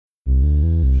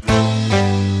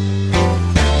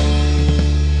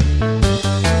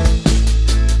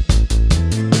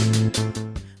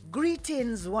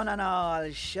one and all,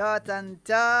 short and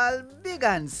tall, big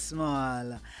and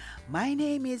small. My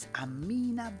name is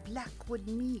Amina Blackwood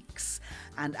Meeks,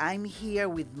 and I'm here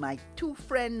with my two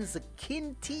friends,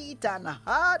 Kinteet and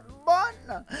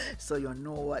Heartbun. So you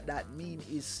know what that means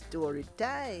is story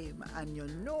time, and you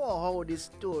know how the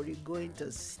story going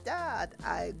to start.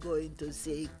 I'm going to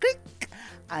say click,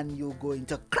 and you're going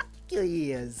to crack your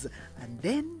ears, and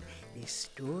then the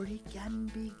story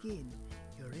can begin.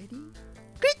 You ready?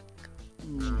 Click!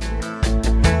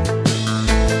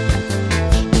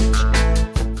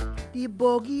 The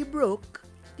buggy broke,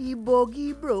 the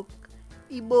buggy broke,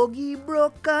 the buggy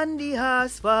broke and the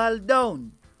horse fall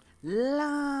down.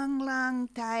 Long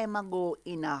time ago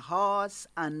in a horse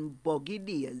and buggy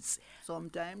days.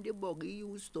 Sometimes the buggy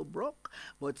used to broke,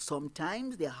 but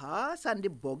sometimes the horse and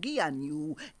the buggy and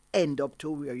you end up to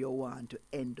where you want to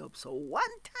end up. So one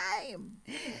time,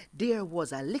 there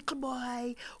was a little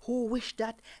boy who wished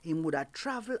that he would have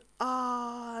traveled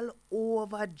all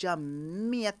over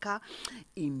Jamaica.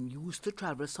 He used to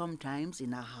travel sometimes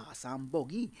in a horse and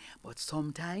buggy, but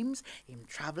sometimes he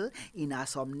travel in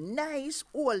some nice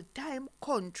old-time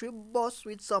country bus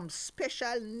with some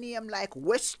special name like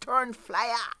Western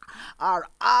Flyer or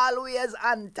Always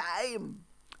on Time.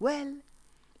 Well,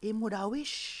 he would have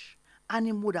wish and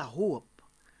him would have hope,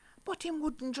 but him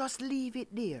wouldn't just leave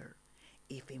it there.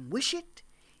 If him wish it,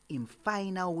 him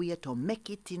find a way to make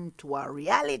it into a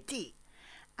reality.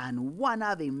 And one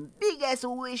of him biggest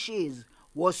wishes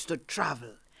was to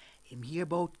travel. Him hear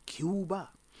about Cuba,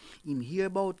 him hear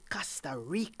about Costa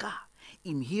Rica,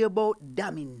 him hear about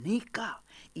Dominica,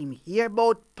 him hear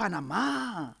about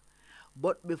Panama.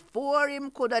 But before him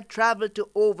could have traveled to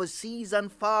overseas and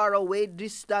far away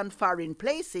distant foreign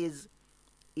places,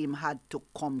 him had to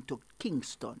come to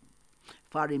Kingston,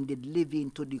 for him did live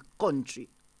into the country.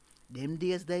 Them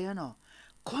days there, you know,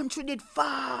 country did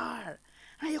far.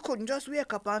 And you couldn't just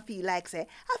wake up and feel like, say,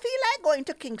 I feel like going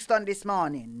to Kingston this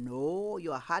morning. No,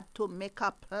 you had to make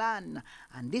a plan.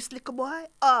 And this little boy,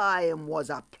 was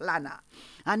a planner.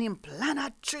 And him plan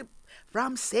a trip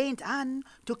from St. Anne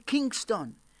to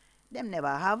Kingston. Them never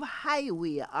have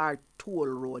highway or toll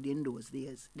road in those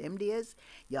days. Them days,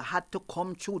 you had to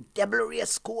come through Devil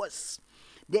Race Course.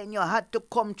 Then you had to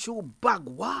come through Bag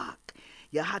Walk.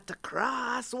 You had to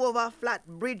cross over Flat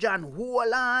Bridge and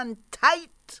hold on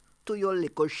tight to your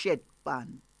little shed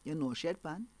pan. You know shed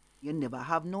pan? You never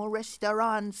have no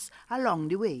restaurants along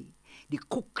the way. The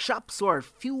cook shops were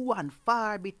few and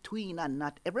far between, and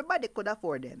not everybody could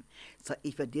afford them. So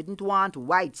if you didn't want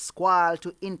white squall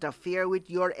to interfere with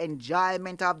your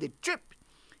enjoyment of the trip,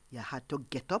 you had to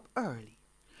get up early,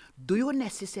 do your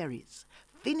necessaries,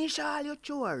 finish all your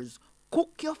chores,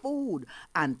 cook your food,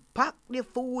 and pack the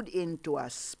food into a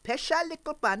special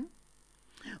little pan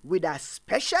with a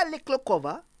special little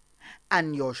cover,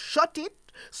 and you shut it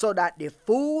so that the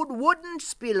food wouldn't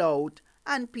spill out,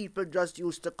 and people just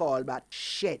used to call that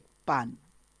shed pan.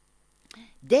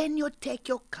 Then you take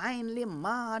your kindly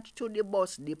march to the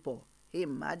bus depot.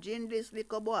 Imagine this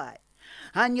little boy.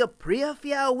 And you pray for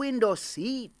your window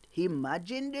seat.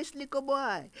 Imagine this little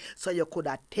boy. So you could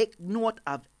have take note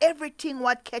of everything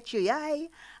what catch your eye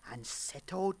and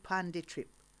set out upon the trip.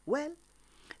 Well,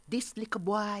 this little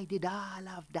boy did all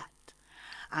of that.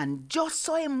 And just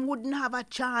so him wouldn't have a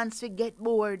chance to get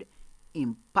bored,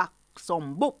 him pack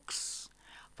some books.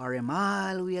 For him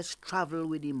always travel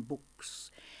with him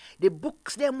books. The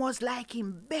books them was like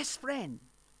him best friend.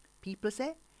 People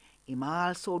say, him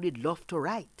also did love to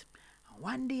write. And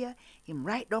one day, him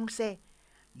write down say,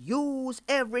 use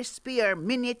every spare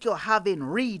minute you have in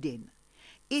reading.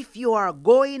 If you are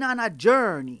going on a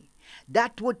journey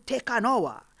that would take an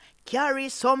hour, carry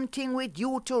something with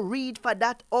you to read for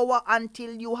that hour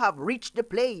until you have reached the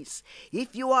place.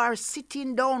 If you are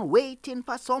sitting down waiting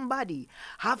for somebody,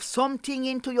 have something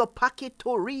into your pocket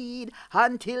to read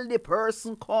until the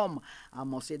person come. I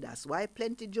must say that's why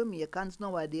plenty Jamaicans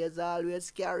nowadays always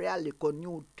carry a little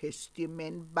New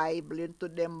Testament Bible into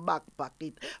them back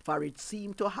pocket, for it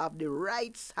seemed to have the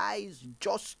right size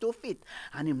just to fit.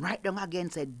 And him right down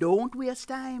again said, don't waste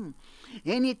time.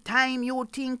 Anytime you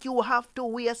think you have to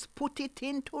waste, put it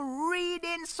into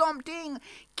reading something.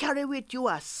 Carry with you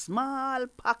a small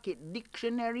pocket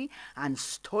dictionary and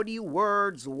study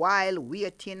words while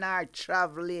waiting or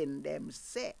traveling. Them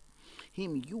say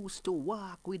him used to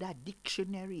walk with a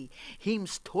dictionary. Him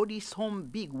study some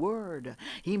big word.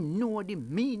 Him know the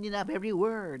meaning of every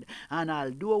word. And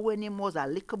although when him was a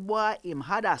little boy, him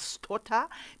had a stutter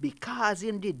because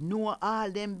him did know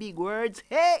all them big words.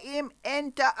 Hey, him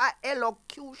enter a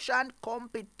elocution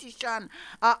competition,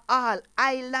 a all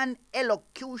island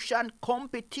elocution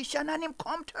competition, and him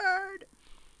come third.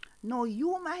 Now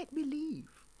you might believe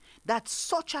that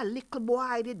such a little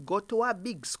boy did go to a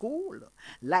big school,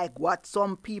 like what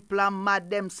some people are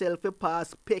mad themselves to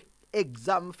pass pick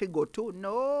exam fi go to.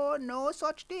 No, no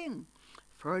such thing.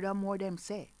 Furthermore, them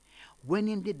say, when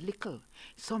him did little,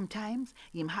 sometimes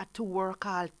him had to work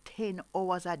all 10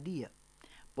 hours a day.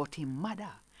 But him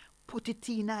mother put it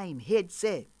in him head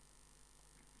say,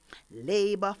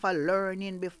 labor for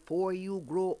learning before you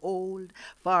grow old,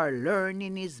 for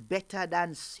learning is better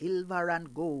than silver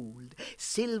and gold.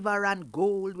 Silver and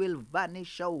gold will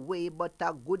vanish away, but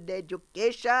a good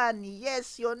education,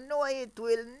 yes, you know it,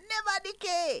 will never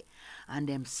decay. And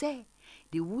them say,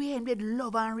 the way him with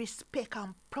love and respect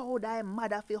and proud of him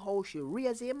mother for how she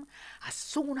raised him, as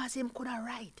soon as him could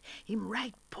write, him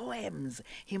write poems,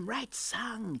 him write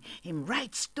song, him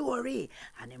write story,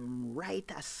 and him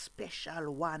write a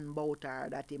special one about her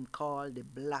that him call the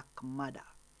Black Mother.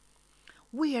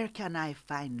 Where can I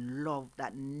find love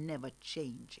that never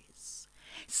changes?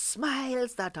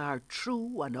 Smiles that are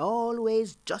true and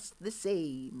always just the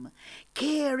same,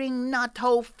 caring not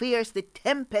how fierce the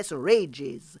tempest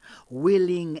rages,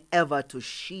 willing ever to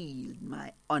shield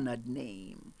my honored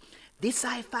name. This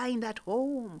I find at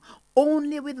home,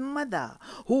 only with mother,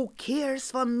 who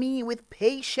cares for me with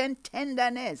patient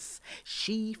tenderness.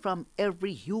 She from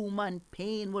every human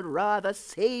pain would rather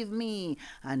save me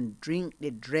and drink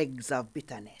the dregs of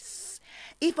bitterness.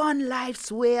 If on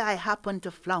life's way I happen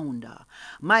to flounder,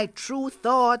 my true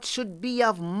thought should be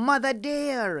of mother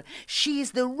dear.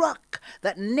 She's the rock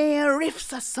that ne'er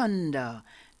rifts asunder,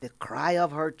 the cry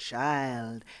of her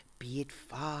child, be it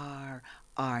far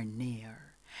or near.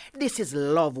 This is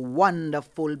love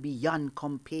wonderful beyond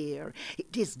compare.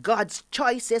 It is God's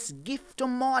choicest gift to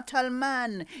mortal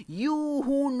man. You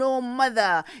who know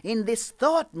mother in this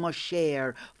thought must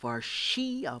share, for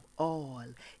she of all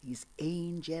is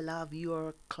angel of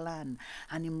your clan.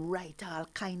 And him write all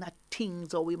kind of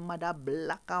things how him mother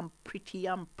black and pretty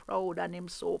and proud, and him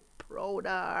so proud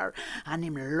of her, and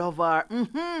him love her.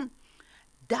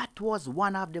 That was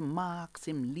one of the marks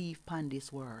him leave upon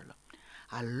this world.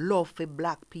 A love for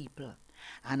black people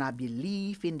and a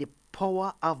belief in the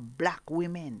power of black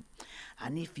women.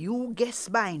 And if you guess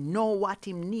by know what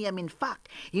him name, in fact,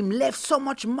 him left so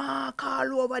much mark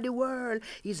all over the world.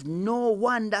 It's no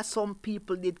wonder some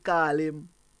people did call him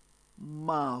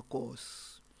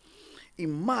Marcus. He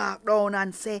mark down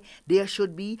and say there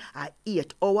should be a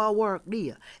 8-hour work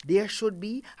day. There should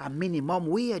be a minimum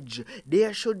wage.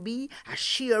 There should be a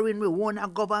sharing with one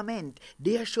government.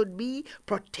 There should be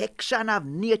protection of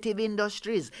native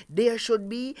industries. There should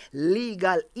be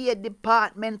legal aid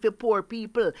department for poor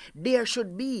people. There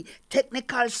should be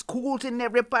technical schools in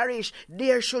every parish.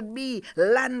 There should be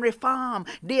land reform.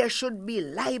 There should be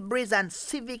libraries and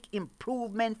civic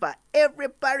improvement for every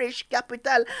parish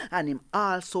capital. And him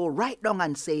also write down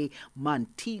and say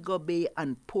Montego Bay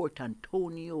and Port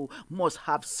Antonio must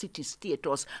have city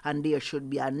status, and there should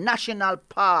be a national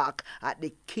park at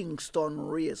the Kingston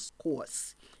race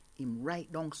course. Him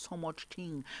write down so much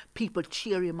thing. People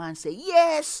cheer him and say,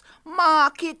 yes,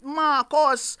 mark it,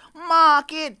 Marcus,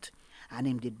 mark it. And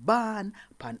him did born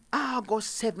on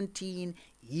August 17,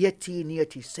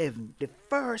 1887, the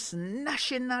first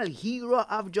national hero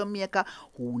of Jamaica,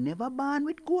 who never born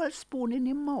with gold spoon in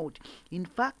him mouth. In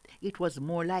fact, it was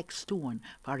more like stone,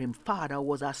 for him father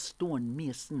was a stone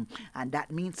mason, and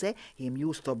that means him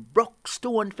used to broke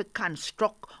stone for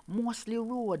construct mostly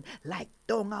road, like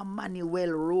down a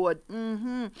Manuel Road.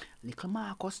 Little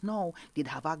Marcus now did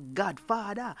have a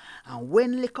godfather, and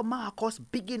when little Marcus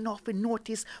big enough to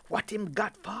notice what him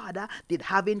godfather did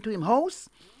have into him house,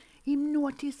 him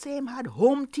noticed him had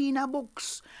home Tina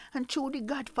books, and through the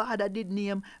godfather did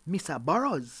name Mr.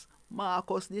 Burroughs.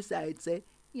 Marcus decides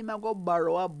him a go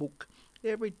borrow a book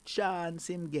every chance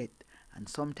him get. And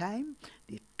sometime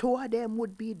the two of them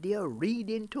would be there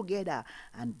reading together,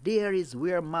 and there is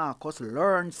where Marcus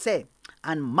learned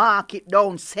and mark it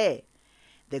down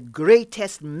the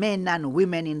greatest men and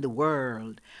women in the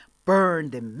world burn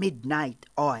the midnight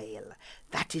oil.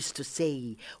 That is to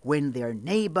say, when their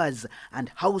neighbors and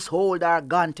household are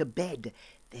gone to bed,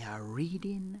 they are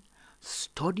reading,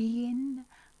 studying,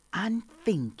 and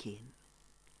thinking.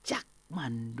 Jack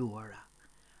Mandora,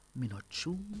 me not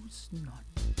choose none.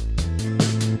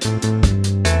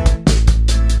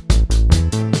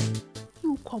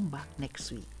 You come back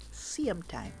next week, same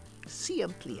time, same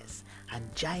place,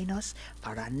 and join us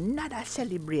for another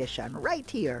celebration right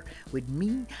here with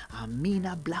me,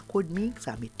 Amina Blackwood Meeks,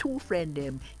 and my two friends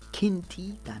them,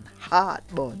 Kinteet and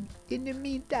Heartbun. In the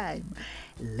meantime,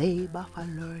 labor for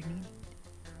learning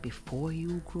before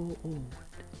you grow old,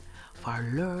 for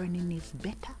learning is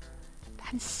better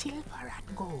and silver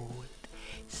and gold.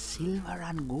 Silver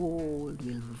and gold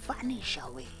will vanish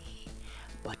away,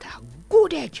 but a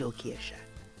good education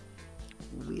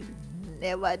will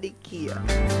never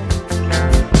decay.